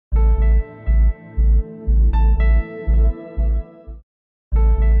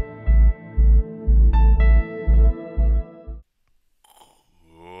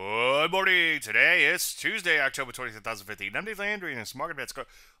Today is Tuesday, October 20th, 2015. I'm Dave Landry, and it's market bets go.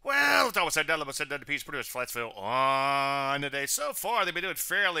 Well, it's almost said done, but said done to piece. Pretty much Flatsville on today. So far, they've been doing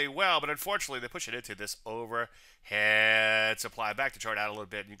fairly well, but unfortunately, they push it into this overhead supply. Back to chart out a little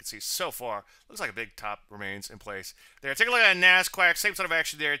bit, and you can see so far, looks like a big top remains in place there. Take a look at NASDAQ. Same sort of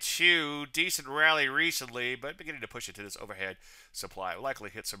action there, too. Decent rally recently, but beginning to push it to this overhead supply. Will likely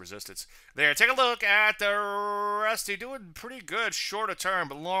hit some resistance there. Take a look at the Rusty. Doing pretty good shorter term,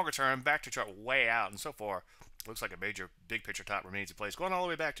 but longer term, back to chart way out. And so far, looks like a major big picture top remains in place, going all the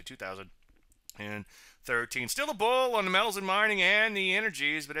way back to 2013. Still a bull on the metals and mining and the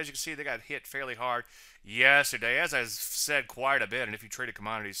energies, but as you can see, they got hit fairly hard yesterday, as I've said quite a bit. And if you traded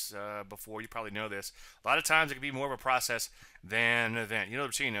commodities before, you probably know this. A lot of times it can be more of a process than an event. You know the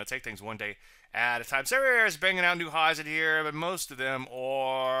routine, take things one day at a time. So everywhere banging out new highs in here, but most of them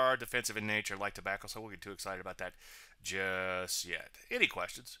are defensive in nature, like tobacco, so we'll get too excited about that just yet. Any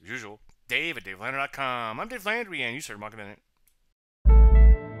questions? As usual, Dave at DaveLandry.com. I'm Dave Landry, and you started marketing it.